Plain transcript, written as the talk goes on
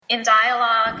in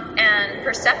dialogue and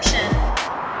perception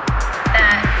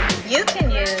that you can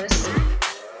use.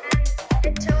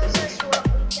 It tells us what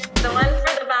we can do. The one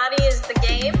for the body is the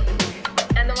game,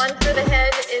 and the one for the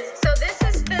head is... So this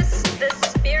is the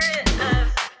spirit of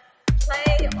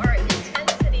play or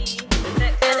intensity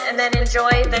that and then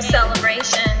enjoy the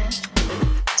celebration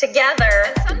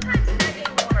together. And sometimes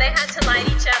they had to light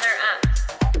each other up.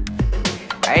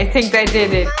 I think they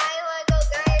did it. My Lego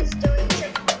guy is doing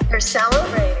something. They're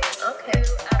celebrating. Okay.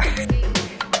 Bringing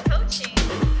coaching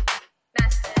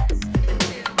methods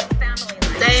into family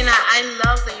life. Dana, I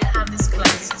love that you have this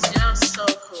class. It's just so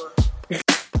cool.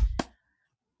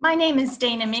 My name is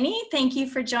Dana Minnie. Thank you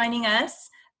for joining us.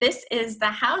 This is the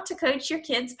How to Coach Your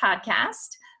Kids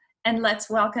podcast. And let's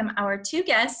welcome our two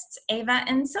guests, Eva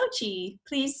and Sochi.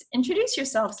 Please introduce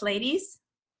yourselves, ladies.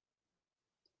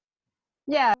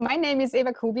 Yeah, my name is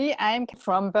Eva Kubi. I'm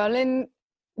from Berlin,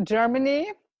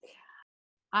 Germany.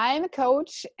 I'm a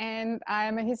coach and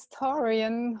I'm a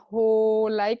historian who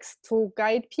likes to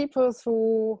guide people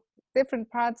through different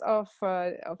parts of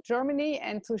Germany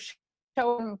and to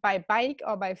show them by bike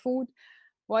or by foot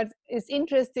what is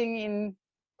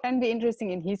can be interesting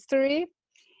in history.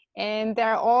 And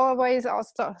there are always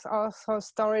also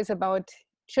stories about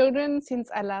children, since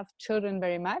I love children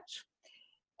very much.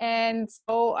 And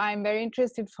so I'm very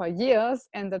interested for years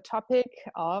in the topic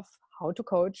of how to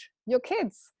coach your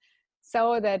kids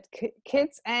so that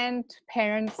kids and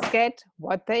parents get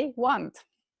what they want.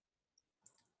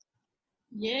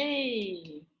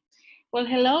 Yay! Well,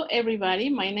 hello everybody.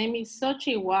 My name is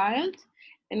Sochi Wild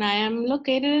and I am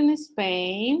located in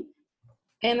Spain.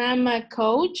 And I'm a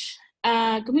coach,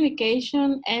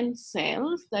 communication and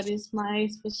sales. That is my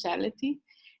specialty.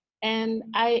 And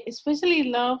I especially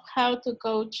love how to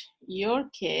coach your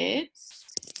kids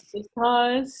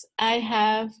because I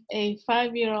have a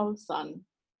 5-year-old son.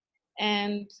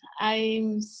 And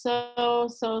I'm so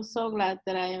glad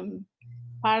that I am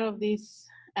part of this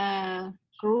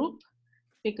group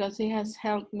because it has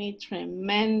helped me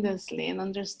tremendously in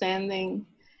understanding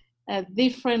a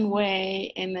different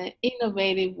way and an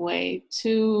innovative way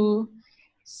to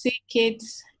see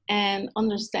kids and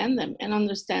understand them and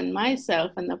understand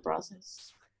myself in the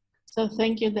process. So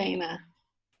thank you, Dana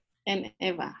and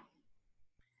Eva.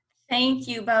 Thank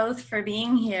you both for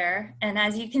being here. And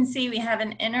as you can see, we have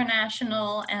an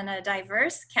international and a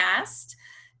diverse cast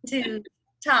to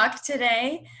talk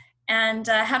today. And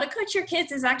How to Coach Your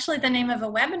Kids is actually the name of a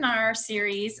webinar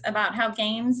series about how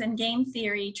games and game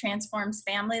theory transforms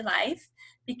family life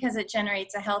because it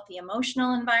generates a healthy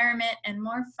emotional environment and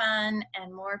more fun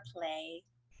and more play.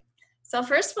 So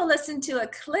first we'll listen to a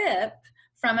clip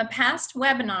from a past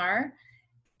webinar,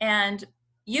 and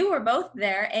you were both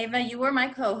there. Eva, you were my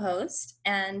co-host,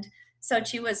 and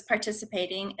Sochi was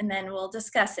participating, and then we'll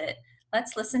discuss it.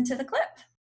 Let's listen to the clip.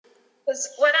 Because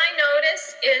what I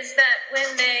notice is that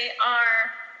when they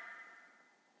are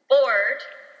bored,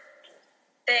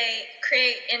 they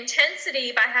create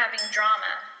intensity by having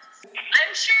drama.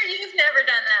 I'm sure you've never done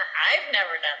that. I've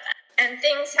never done that. And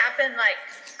things happen like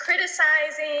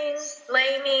criticizing,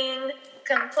 blaming,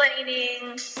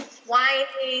 complaining,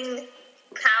 whining,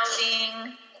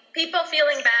 pouting, people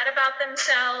feeling bad about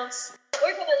themselves. What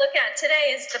we're going to look at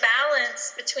today is the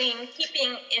balance between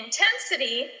keeping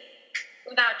intensity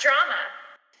without drama.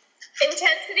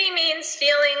 Intensity means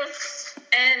feeling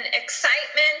an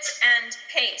excitement and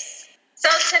pace. So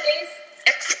today's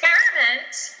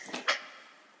experiment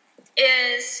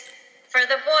is for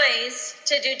the boys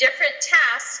to do different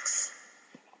tasks,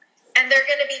 and they're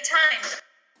going to be timed.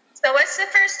 So what's the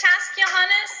first task,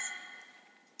 Johannes?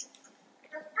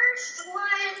 The first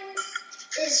one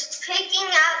is picking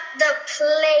up the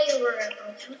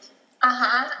playroom.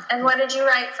 And what did you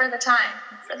write for the time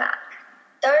for that?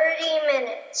 30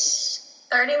 minutes.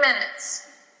 30 minutes.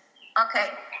 Okay.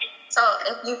 So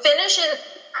if you finish in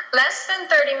less than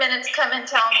 30 minutes, come and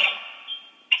tell me.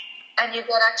 And you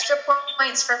get extra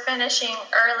points for finishing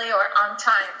early or on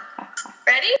time.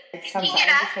 Ready? Picking it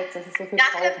up.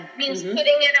 That means putting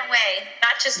it away,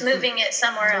 not just moving it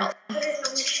somewhere else.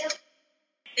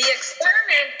 The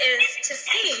experiment is to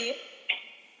see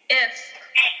if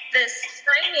this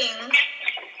timing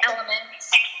element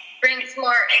brings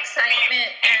more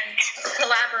excitement and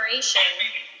collaboration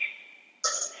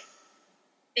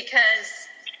because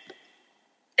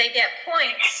they get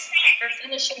points for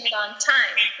finishing it on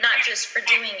time, not just for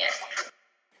doing it.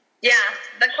 Yeah,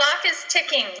 the clock is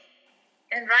ticking.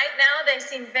 And right now they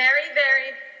seem very,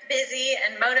 very busy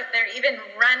and they're even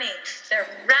running. They're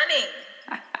running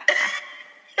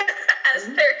as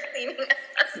they're cleaning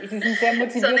up. Sie sind sehr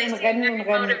motiviert und rennen und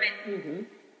rennen.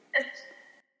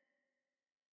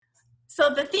 So So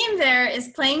the theme there is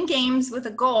playing games with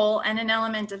a goal and an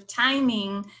element of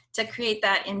timing to create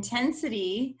that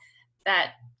intensity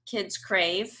that kids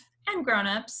crave and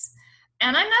grown-ups.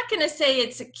 And I'm not going to say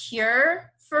it's a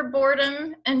cure for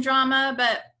boredom and drama,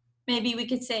 but maybe we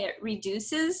could say it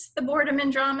reduces the boredom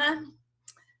and drama.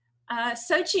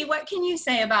 Sochi, what can you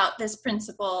say about this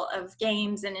principle of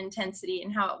games and intensity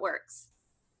and how it works?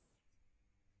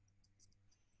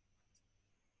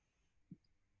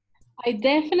 I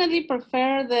definitely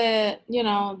prefer the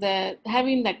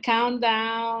having the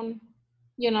countdown,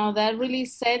 that really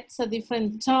sets a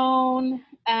different tone.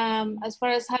 As far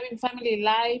as having family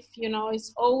life,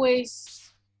 it's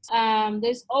always,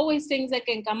 there's always things that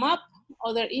can come up,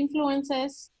 other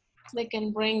influences that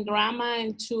can bring drama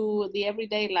into the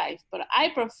everyday life. But I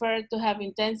prefer to have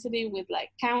intensity with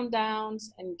like countdowns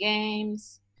and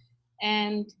games.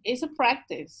 And it's a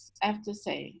practice, I have to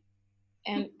say.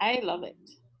 And I love it.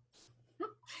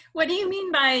 What do you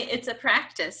mean by it's a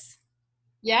practice?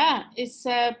 Yeah, it's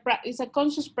a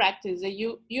conscious practice that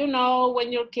you know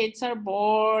when your kids are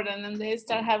bored and then they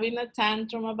start having a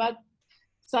tantrum about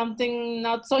something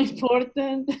not so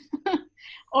important,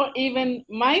 or even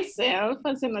myself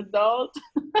as an adult,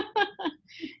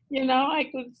 I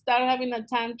could start having a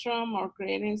tantrum or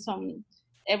creating some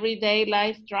everyday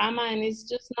life drama, and it's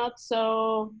just not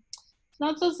so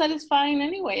satisfying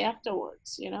anyway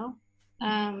afterwards,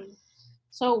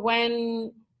 So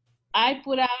when I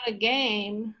put out a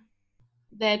game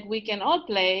that we can all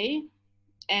play,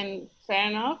 and fair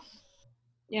enough,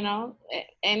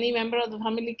 any member of the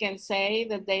family can say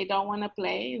that they don't want to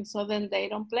play, and so then they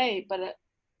don't play. But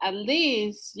at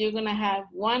least you're going to have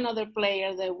one other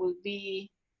player that will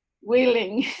be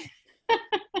willing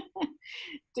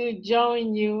to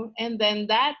join you. And then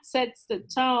that sets the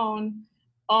tone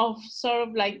of sort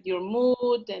of like your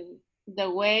mood and the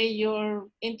way you're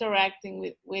interacting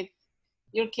with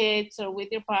your kids or with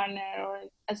your partner or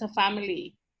as a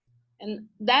family. And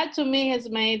that to me has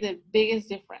made the biggest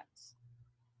difference.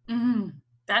 Mm-hmm.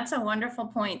 That's a wonderful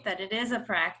point, that it is a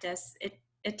practice.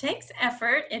 It takes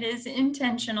effort. It is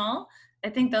intentional. I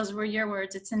think those were your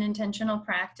words. It's an intentional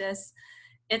practice.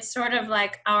 It's sort of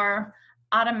like our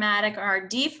automatic, our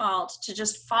default to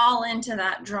just fall into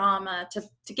that drama,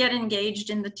 to get engaged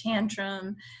in the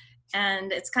tantrum.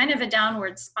 And it's kind of a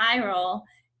downward spiral.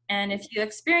 And if you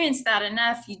experience that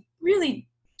enough, you really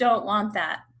don't want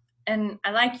that. And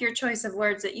I like your choice of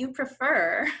words that you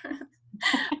prefer.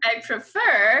 I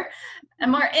prefer a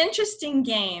more interesting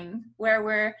game where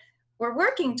we're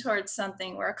working towards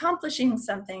something, we're accomplishing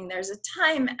something, there's a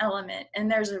time element and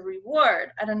there's a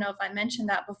reward. I don't know if I mentioned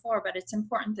that before, but it's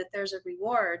important that there's a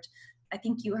reward. I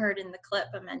think you heard in the clip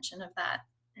a mention of that.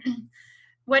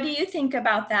 What do you think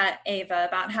about that, Ava,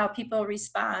 about how people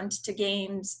respond to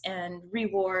games and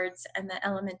rewards and the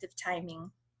element of timing?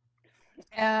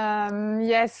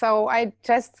 Yes, so I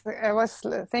just was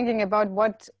thinking about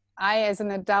what I, as an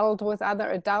adult with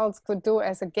other adults, could do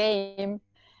as a game.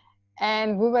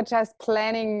 And we were just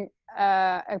planning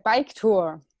a bike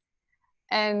tour.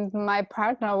 And my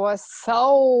partner was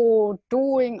so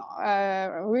doing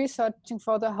researching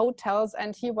for the hotels,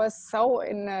 and he was so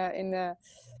in an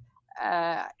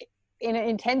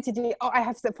intensity. Oh, I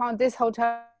have found this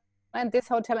hotel and this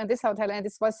hotel and this hotel, and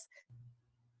this was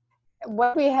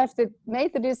when we have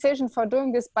made the decision for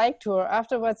doing this bike tour.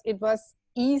 Afterwards, it was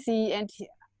easy, and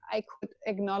I could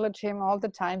acknowledge him all the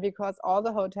time because all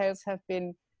the hotels have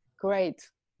been great.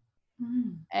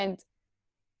 And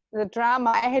the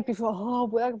drama I had before, oh,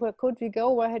 where could we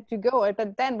go? Where had to go?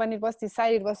 But then when it was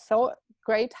decided, it was so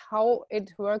great how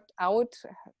it worked out,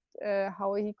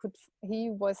 how he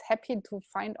was happy to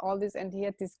find all this, and he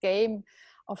had this game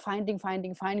of finding,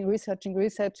 researching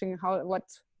what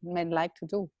men like to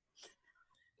do.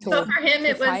 So for him,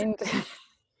 it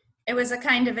was a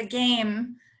kind of a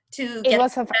game to get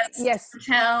the best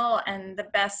hotel and the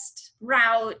best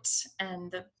route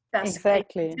and the best way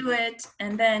to do it.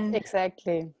 And then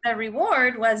the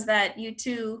reward was that you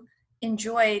two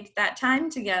enjoyed that time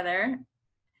together.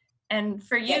 And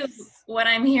for you, what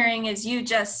I'm hearing is you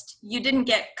didn't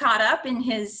get caught up in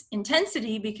his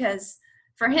intensity, because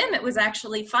for him, it was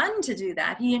actually fun to do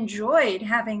that. He enjoyed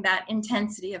having that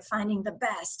intensity of finding the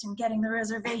best and getting the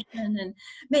reservation and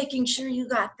making sure you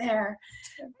got there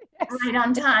right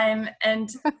on time. And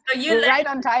so you right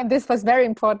on time. This was very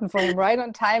important for him. Right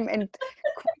on time, and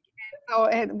so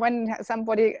when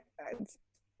somebody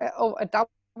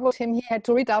doubled him, he had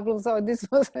to redouble. So this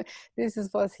is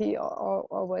what he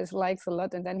always likes a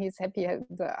lot. And then he's happy.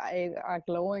 The eyes are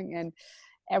glowing, and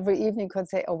every evening could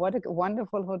say, oh, what a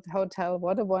wonderful hotel,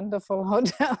 what a wonderful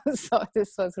hotel. So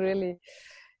this was really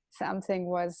something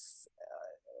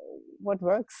what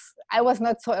works. I was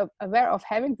not so aware of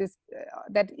having this,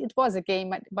 that it was a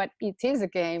game, but it is a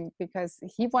game, because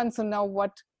he wants to know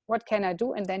what can I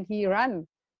do, and then he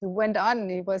went on.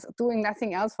 He was doing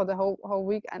nothing else for the whole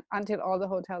week until all the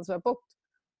hotels were booked.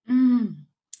 Mm.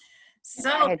 So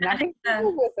I had nothing to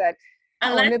do with that.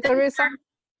 Only the result.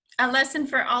 A lesson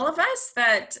for all of us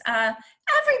that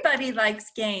everybody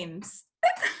likes games.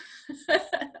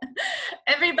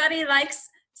 Everybody likes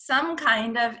some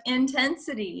kind of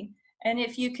intensity. And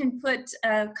if you can put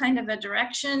a kind of a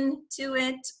direction to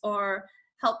it, or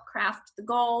help craft the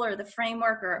goal or the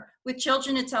framework, or with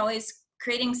children, it's always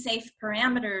creating safe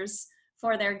parameters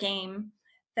for their game,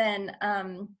 then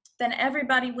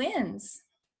everybody wins.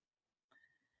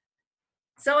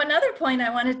 So another point I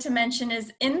wanted to mention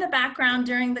is, in the background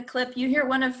during the clip, you hear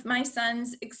one of my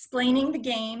sons explaining the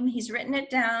game. He's written it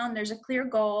down. There's a clear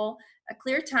goal, a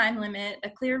clear time limit,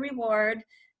 a clear reward.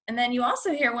 And then you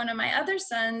also hear one of my other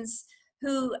sons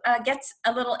who gets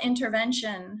a little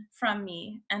intervention from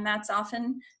me, and that's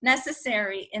often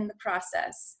necessary in the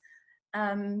process.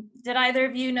 Did either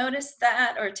of you notice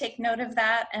that or take note of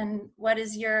that? And what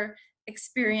is your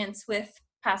experience with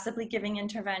possibly giving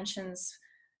interventions,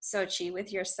 Sochi,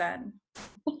 with your son?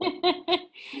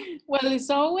 Well, it's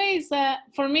always,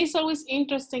 for me, it's always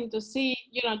interesting to see,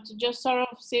 to just sort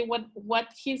of see what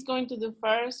he's going to do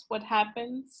first, what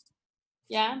happens.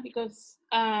 Yeah, because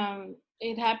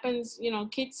it happens,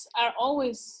 kids are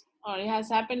always, or it has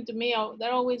happened to me,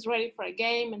 they're always ready for a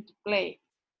game and to play.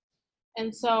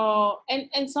 And so,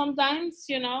 and sometimes,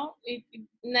 it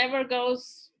never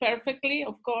goes perfectly,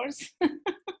 of course.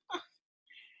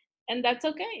 And that's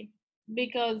okay,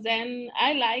 because then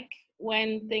I like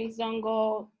when things don't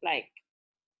go like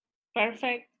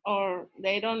perfect, or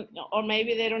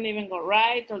maybe they don't even go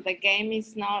right, or the game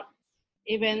is not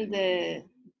even the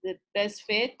best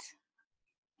fit,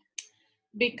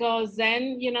 because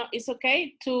then, it's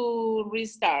okay to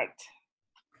restart.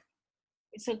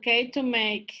 It's okay to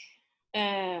make,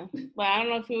 I don't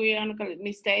know if we want to call it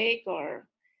mistake, or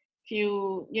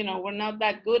if we're not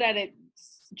that good at it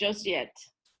just yet.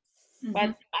 Mm-hmm.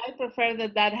 But I prefer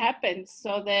that happens,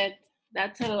 so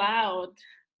that's allowed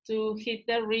to hit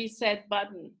the reset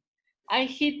button. I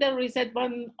hit the reset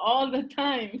button all the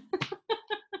time.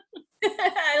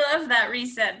 I love that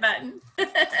reset button.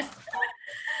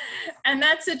 And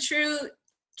that's a true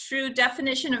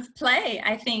definition of play,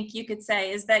 I think you could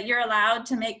say, is that you're allowed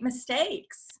to make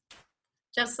mistakes.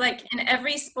 Just like in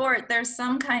every sport, there's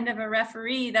some kind of a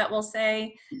referee that will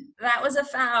say, that was a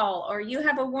foul, or you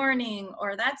have a warning,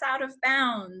 or that's out of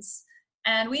bounds.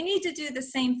 And we need to do the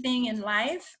same thing in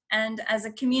life. And as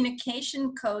a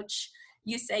communication coach,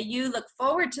 you say you look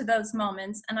forward to those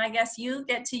moments. And I guess you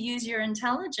get to use your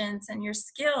intelligence and your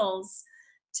skills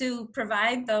to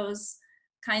provide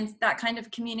that kind of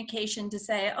communication, to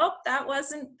say, oh,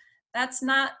 that's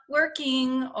not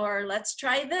working, or let's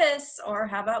try this, or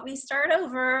how about we start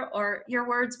over, or your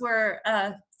words were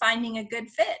finding a good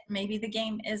fit. Maybe the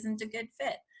game isn't a good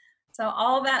fit. So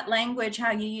all that language,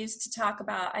 how you used to talk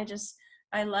about,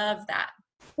 I love that.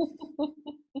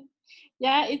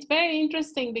 Yeah, it's very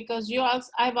interesting, because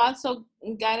I've also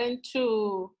gotten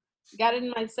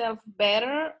myself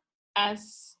better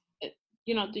as,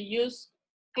 to use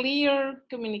clear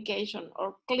communication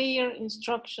or clear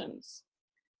instructions.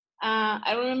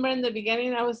 I remember in the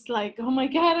beginning, I was like, oh my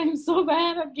God, I'm so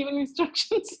bad at giving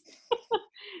instructions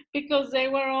because they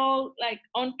were all like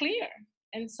unclear.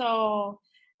 And so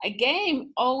a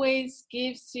game always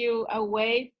gives you a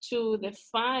way to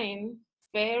define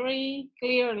very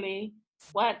clearly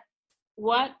what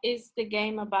is the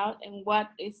game about and what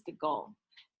is the goal.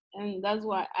 And that's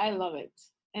why I love it.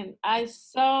 And I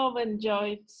so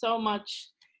enjoyed so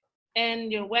much in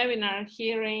your webinar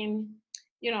hearing,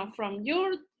 from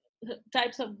your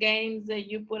types of games that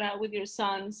you put out with your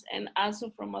sons, and also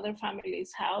from other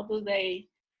families, how do they,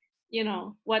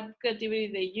 what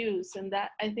creativity they use. And that,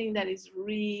 I think that is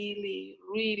really,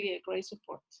 really a great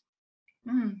support.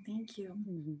 Thank you.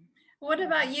 Mm-hmm. What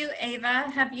about you, Ava?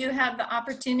 Have you had the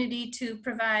opportunity to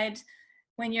provide,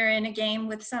 when you're in a game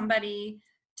with somebody,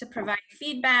 to provide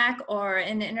feedback or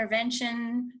an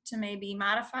intervention to maybe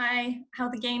modify how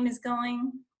the game is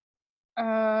going?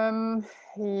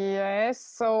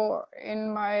 Yes, so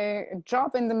in my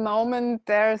job in the moment,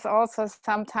 there's also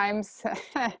sometimes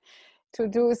to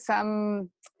do some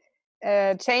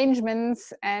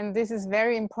changements, and this is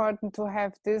very important to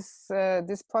have this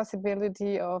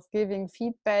possibility of giving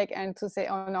feedback and to say,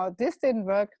 oh no, this didn't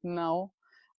work, no.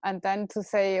 And then to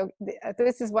say,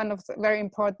 this is one of the very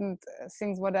important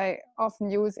things what I often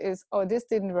use is, oh, this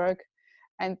didn't work,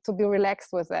 and to be relaxed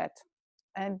with that,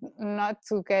 and not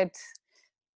to get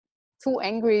too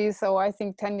angry. So I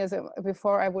think 10 years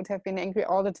before I would have been angry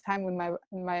all the time in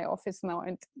my office now,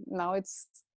 and now it's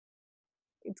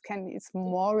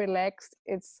more relaxed.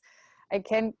 I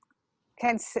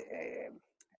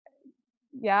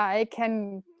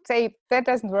can say that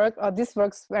doesn't work, or this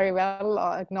works very well,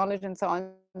 or acknowledge and so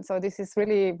on. So this is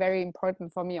really very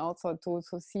important for me also to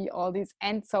see all these.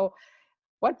 And so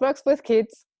what works with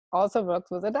kids also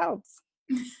works with adults.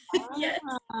 Yes.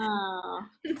 Ah.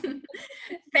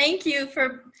 Thank you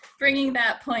for bringing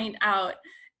that point out.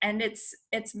 And it's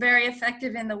very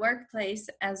effective in the workplace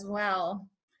as well,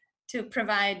 to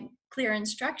provide clear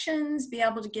instructions, be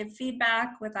able to give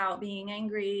feedback without being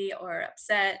angry or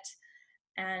upset.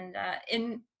 And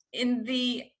in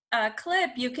the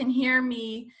clip, you can hear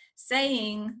me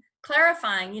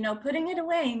clarifying, putting it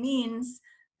away means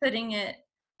putting it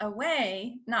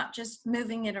away, not just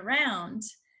moving it around.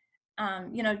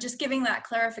 Just giving that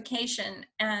clarification.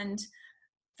 And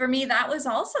for me, that was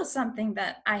also something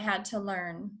that I had to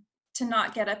learn, to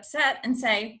not get upset and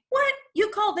say, what, you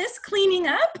call this cleaning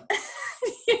up?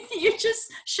 You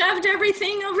just shoved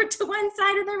everything over to one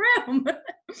side of the room.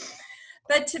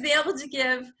 But to be able to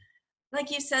give,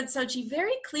 like you said, Sochi,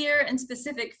 very clear and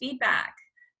specific feedback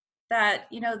that,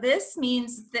 this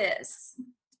means this,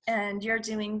 and you're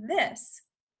doing this.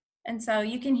 And so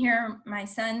you can hear my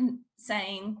son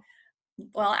saying,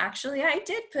 well, actually, I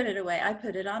did put it away. I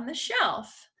put it on the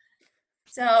shelf.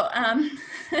 So,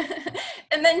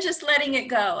 and then just letting it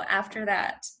go after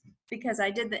that, because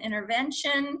I did the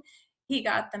intervention, he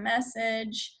got the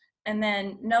message, and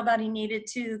then nobody needed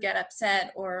to get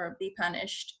upset or be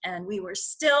punished. And we were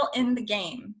still in the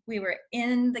game. We were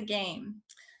in the game.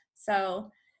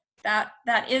 So that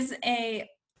is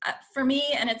for me,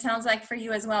 and it sounds like for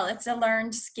you as well, it's a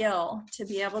learned skill to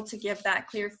be able to give that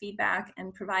clear feedback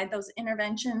and provide those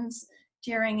interventions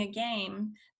during a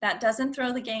game that doesn't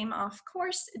throw the game off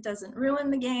course. It doesn't ruin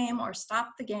the game or stop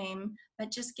the game, but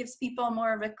just gives people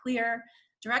more of a clear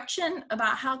direction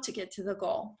about how to get to the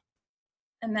goal,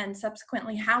 and then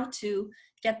subsequently how to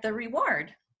get the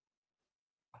reward.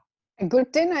 A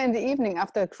good dinner in the evening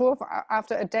after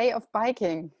a day of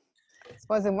biking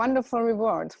was a wonderful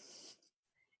reward.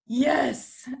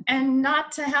 Yes, and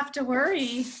not to have to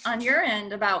worry on your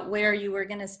end about where you were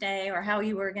going to stay or how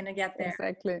you were going to get there.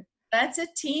 Exactly. That's a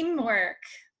teamwork.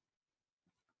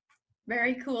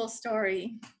 Very cool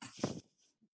story.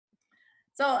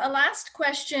 So a last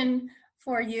question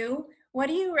for you. What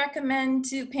do you recommend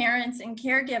to parents and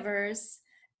caregivers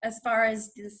as far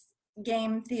as this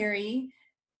game theory,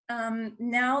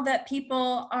 now that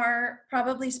people are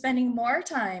probably spending more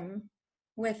time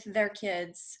with their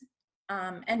kids?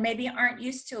 And maybe aren't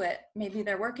used to it. Maybe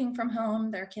they're working from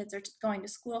home, their kids are going to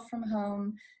school from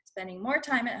home, spending more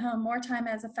time at home, more time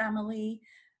as a family.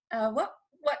 What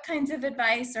kinds of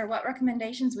advice or what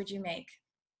recommendations would you make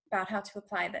about how to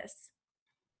apply this?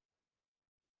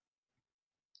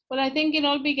 Well, I think it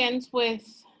all begins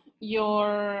with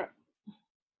your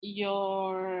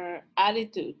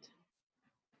attitude.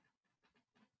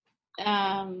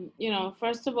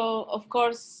 First of all, of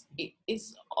course,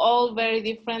 it's all very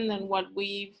different than what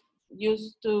we've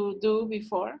used to do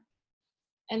before.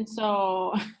 And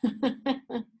so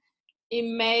it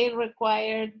may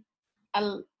require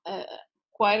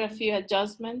quite a few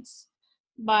adjustments.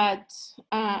 But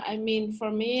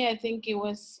for me, I think it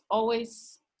was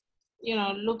always,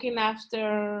 looking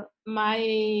after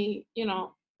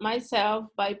myself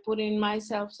by putting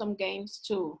myself some games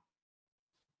too.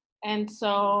 And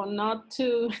so not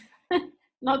to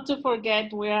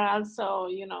forget, we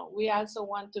also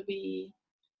want to be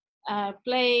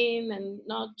playing, and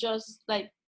not just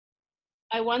like,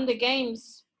 I want the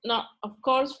games, not of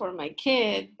course for my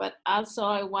kid, but also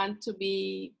I want to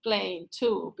be playing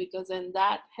too, because then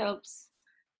that helps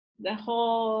the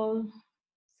whole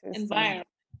environment.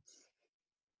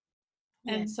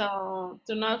 And so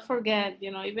do not forget,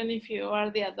 even if you are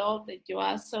the adult, that you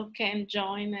also can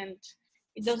join, and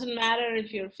it doesn't matter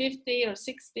if you're 50 or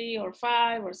 60 or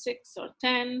 5 or 6 or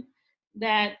 10,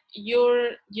 that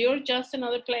you're just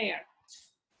another player.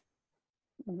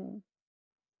 Mm-hmm.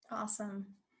 Awesome.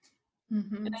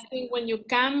 Mm-hmm. And I think when you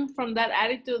come from that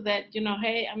attitude that,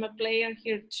 hey, I'm a player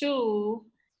here too,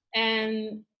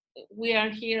 and we are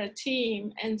here a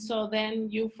team, and so then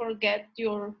you forget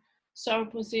your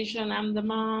sort position, I'm the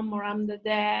mom, or I'm the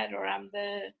dad, or I'm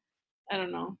the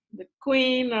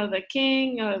queen, or the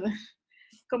king, or the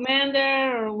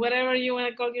commander, or whatever you want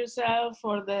to call yourself,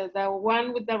 or the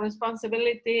one with the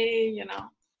responsibility,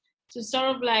 to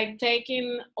sort of like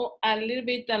taking a little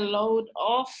bit the load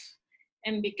off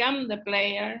and become the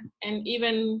player, and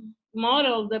even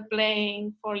model the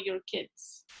playing for your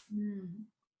kids.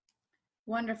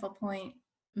 Wonderful point.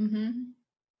 Mm-hmm.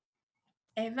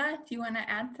 Eva, do you want to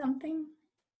add something?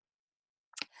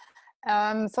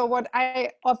 So what I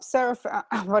observed,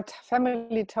 what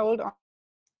family told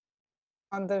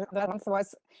on the ones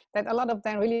was that a lot of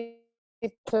them really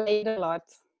played a lot.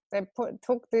 They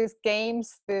took these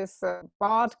games, these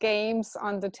board games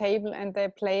on the table, and they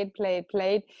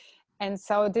played. And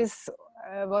so this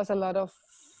was a lot of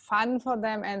fun for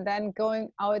them. And then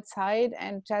going outside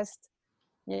and just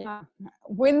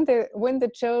win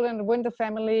the children, win the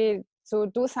family, to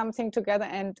do something together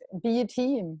and be a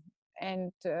team,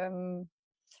 and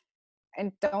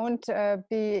don't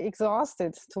be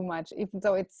exhausted too much, even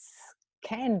though it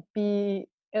can be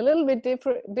a little bit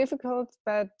difficult.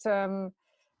 But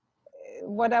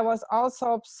what I was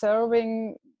also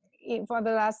observing for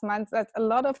the last month, that a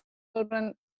lot of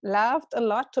children loved a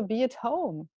lot to be at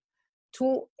home,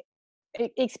 to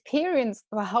experience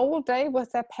the whole day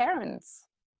with their parents.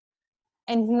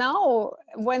 And now,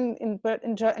 when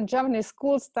in Germany,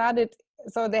 school started,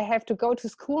 so they have to go to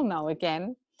school now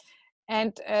again.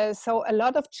 And so a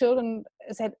lot of children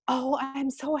said, "Oh, I'm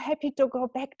so happy to go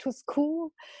back to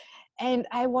school, and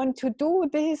I want to do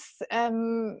this."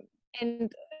 And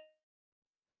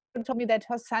told me that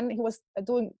her son, he was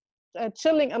doing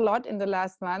chilling a lot in the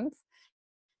last month.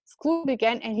 School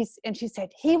began, and she said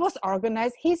he was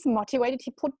organized, he's motivated,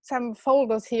 he put some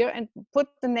folders here and put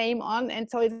the name on, and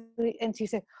so and she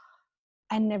said,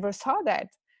 "I never saw that."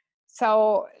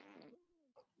 So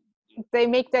they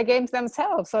make their games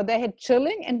themselves. So they had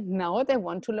chilling, and now they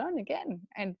want to learn again.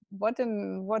 And what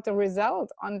a result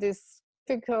on this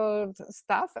difficult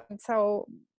stuff. And so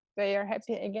they are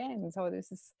happy again. So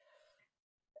this is,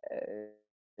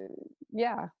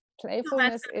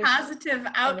 playfulness So that's a positive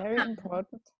outcome. a very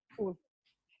important tool.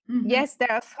 Mm-hmm. Yes,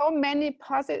 there are so many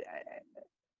positive.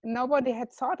 Nobody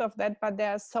had thought of that, but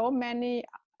there are so many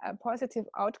positive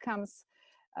outcomes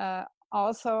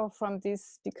also from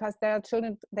this, because there are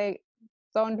children, they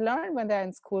don't learn when they're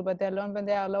in school, but they learn when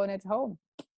they are alone at home.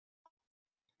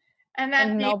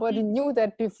 And nobody knew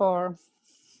that before.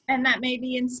 And that may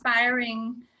be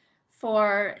inspiring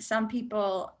for some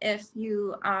people if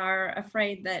you are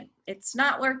afraid that it's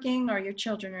not working, or your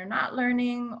children are not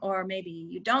learning, or maybe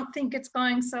you don't think it's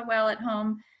going so well at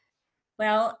home.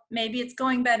 Well, maybe it's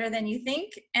going better than you think.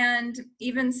 And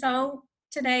even so,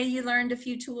 today you learned a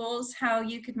few tools how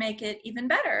you could make it even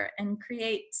better and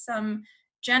create some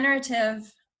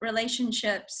generative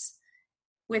relationships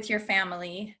with your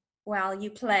family while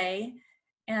you play.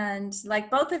 And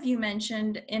like both of you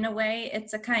mentioned, in a way,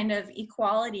 it's a kind of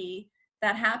equality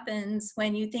that happens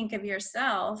when you think of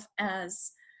yourself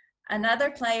as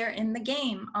another player in the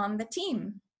game on the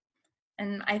team.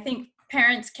 And I think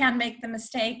parents can make the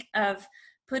mistake of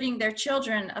putting their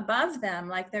children above them,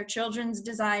 like their children's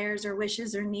desires or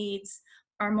wishes or needs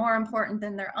are more important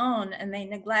than their own, and they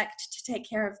neglect to take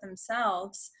care of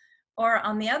themselves. Or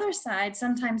on the other side,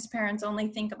 sometimes parents only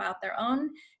think about their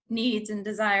own needs and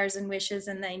desires and wishes,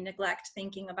 and they neglect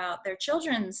thinking about their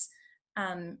children's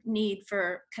need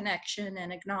for connection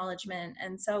and acknowledgement.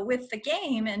 And so with the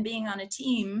game and being on a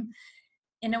team,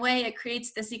 in a way, it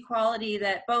creates this equality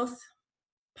that both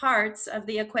parts of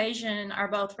the equation are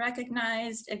both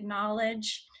recognized,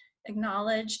 acknowledged,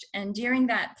 and during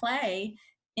that play,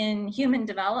 in human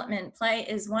development, play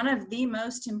is one of the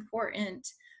most important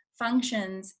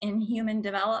functions in human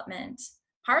development,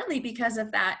 partly because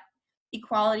of that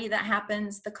equality that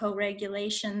happens, the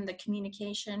co-regulation, the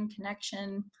communication,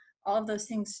 connection, all of those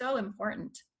things so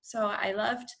important. So I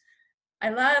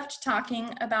loved talking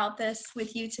about this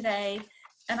with you today,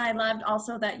 and I loved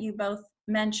also that you both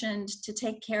mentioned to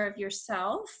take care of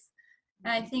yourself.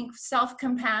 And I think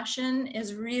self-compassion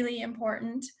is really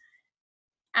important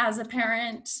as a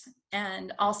parent,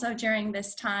 and also during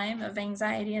this time of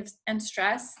anxiety and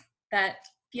stress, that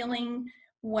feeling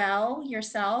well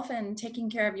yourself and taking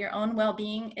care of your own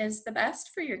well-being is the best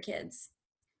for your kids.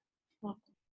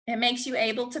 It makes you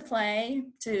able to play,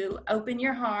 to open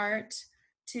your heart,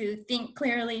 to think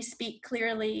clearly, speak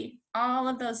clearly, all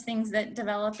of those things that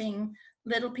developing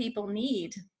little people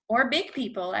need, or big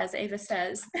people, as Eva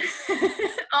says.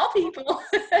 All people.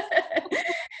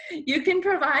 You can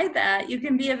provide that. You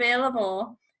can be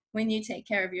available when you take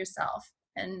care of yourself.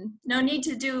 And no need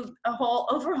to do a whole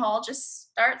overhaul,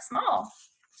 just start small.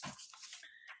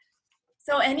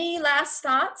 So any last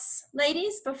thoughts,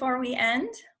 ladies, before we end?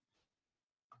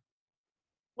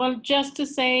 Well, just to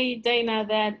say, Dana,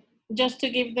 that just to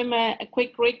give them a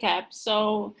quick recap.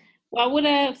 So what would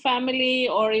a family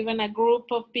or even a group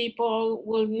of people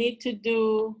will need to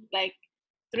do, like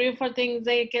 3 or 4 things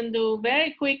they can do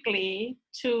very quickly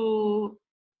to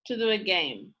do a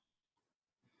game?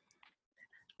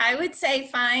 I would say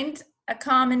find a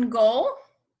common goal.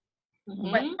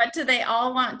 Mhm. What do they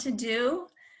all want to do?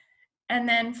 And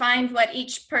then find what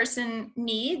each person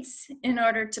needs in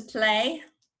order to play.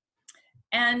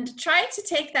 And try to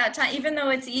take that time, even though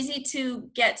it's easy to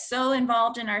get so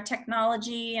involved in our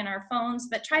technology and our phones,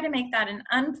 but try to make that an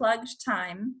unplugged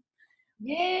time.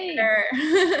 Yay! Where,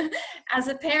 as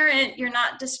a parent, you're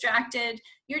not distracted.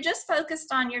 You're just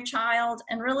focused on your child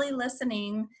and really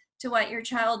listening to what your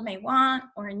child may want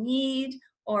or need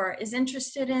or is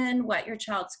interested in, what your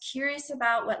child's curious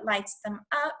about, what lights them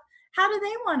up. How do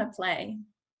they want to play?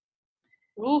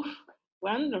 Oof,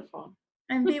 wonderful.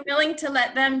 And be willing to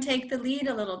let them take the lead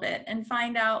a little bit and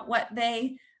find out what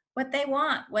they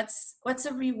want. What's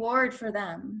a reward for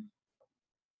them?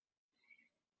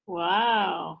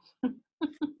 Wow.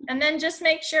 And then just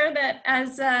make sure that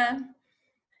as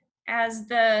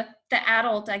the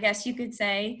adult, I guess you could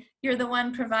say, you're the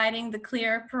one providing the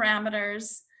clear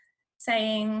parameters,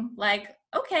 saying like,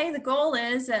 okay, the goal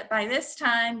is that by this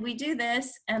time we do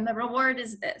this and the reward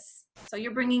is this. So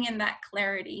you're bringing in that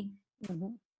clarity.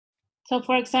 Mhm. So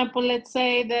for example, let's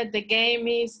say that the game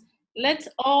is, let's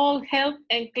all help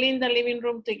and clean the living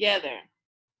room together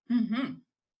Mm-hmm.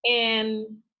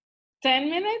 in 10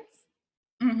 minutes.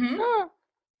 Mm-hmm. Oh,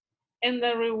 And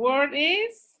the reward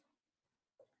is,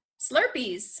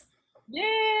 Slurpees.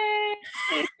 yay!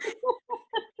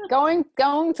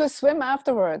 going to swim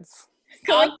afterwards.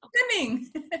 Going swimming.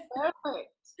 Perfect.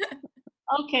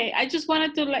 Okay, I just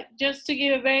wanted to just to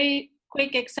give a very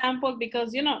quick example,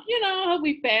 because you know how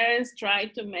we parents try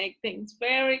to make things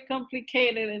very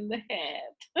complicated in the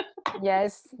head.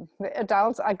 Yes, the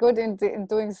adults are good in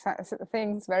doing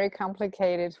things very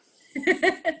complicated.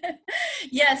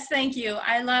 Yes, thank you.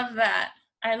 I love that.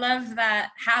 I love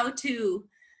that how to,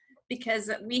 because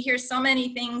we hear so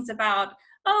many things about,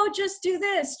 oh, just do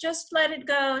this, just let it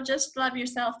go, just love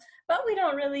yourself. But we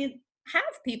don't really have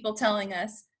people telling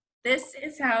us, this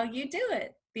is how you do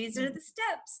it. These are the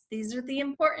steps. These are the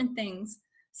important things.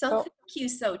 So So- thank you,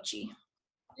 Sochi.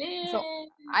 So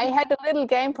I had a little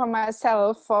game for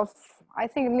myself for I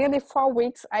think nearly 4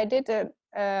 weeks. I did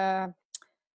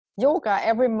yoga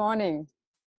every morning,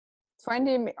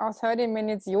 20 or 30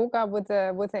 minutes yoga with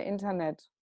the internet,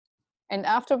 and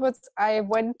afterwards I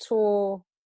went to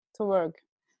work.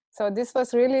 So this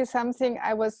was really something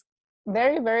I was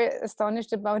very, very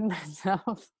astonished about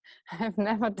myself. I've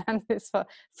never done this for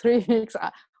 3 weeks,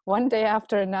 one day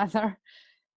after another.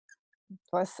 It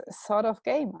was a sort of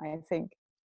game, I think.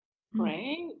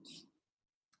 Great.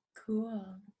 Cool.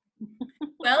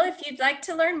 Well, if you'd like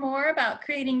to learn more about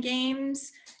creating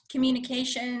games,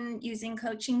 communication, using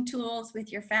coaching tools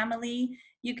with your family,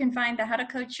 you can find the How to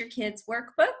Coach Your Kids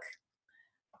workbook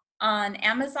on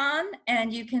Amazon,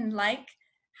 and you can like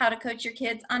How to Coach Your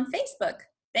Kids on Facebook.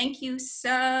 Thank you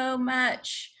so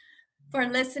much for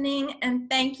listening, and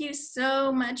thank you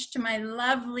so much to my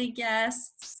lovely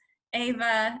guests,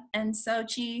 Ava and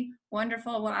Sochi,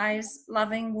 wonderful, wise,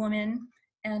 loving women,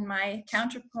 and my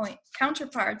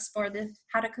counterparts for the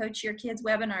How to Coach Your Kids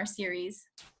webinar series.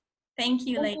 Thank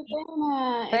you, ladies.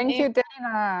 Thank you,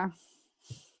 Dana.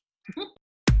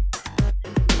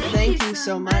 Thank you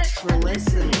so much for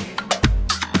listening.